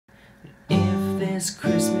this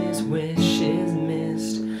Christmas wish is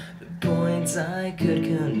missed. The points I could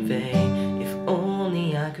convey, if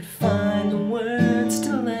only I could find the words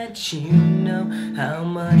to let you know how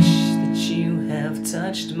much that you have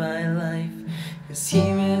touched my life. 'Cause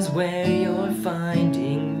here is where you're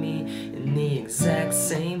finding me, in the exact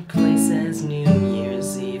same place as New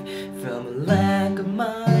Year's Eve. From a lack of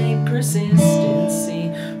my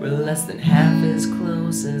persistency, we're less than half as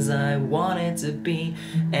close as I wanted to be.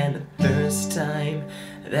 And the first time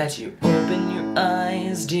that you opened your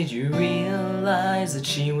eyes, did you realize that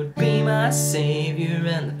she would be my savior?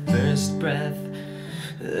 And the first breath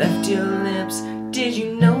left your lips, did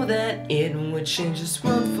you know that it would change this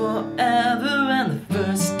world forever? And the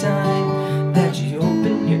first time that you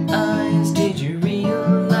opened your eyes, did you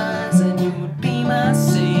realize that you would be my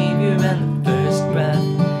savior? And the first breath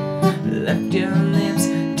left your lips,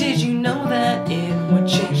 did you know that it would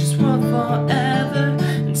change this world forever?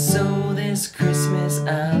 And so this Christmas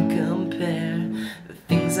I'll compare the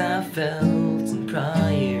things I felt in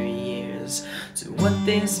prior years to what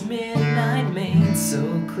this midnight made so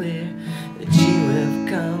clear, that you have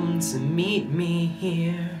come to meet me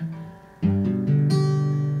here.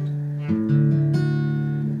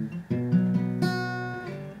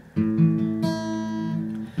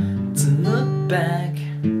 To look back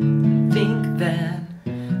and think that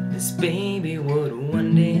this baby would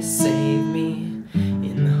one day save me,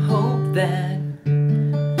 in the hope that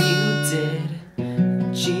you did,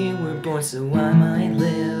 that you were born so I might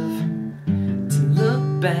live. To look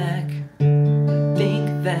back and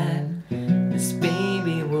think that this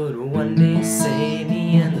baby would one day save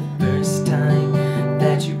me. And the first time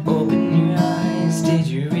that you opened your eyes, did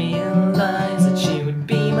you realize that she would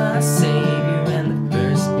be my savior? And the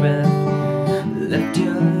first breath left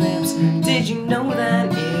your lips, did you know that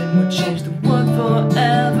it would change the world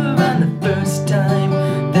forever? And the first time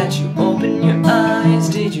that you opened your eyes,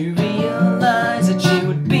 did you realize that she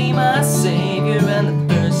would be my savior? And the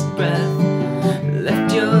first breath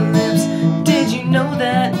left your lips, did you know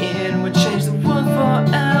that it would change the world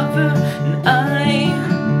forever? And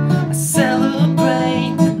I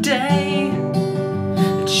celebrate the day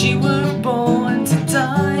that you were born to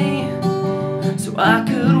die, so I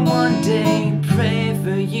could one day pray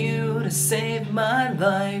for you to save my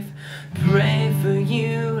life. Pray for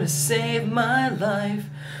you to save my life.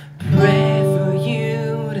 Pray for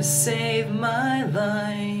you to save my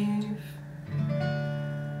life.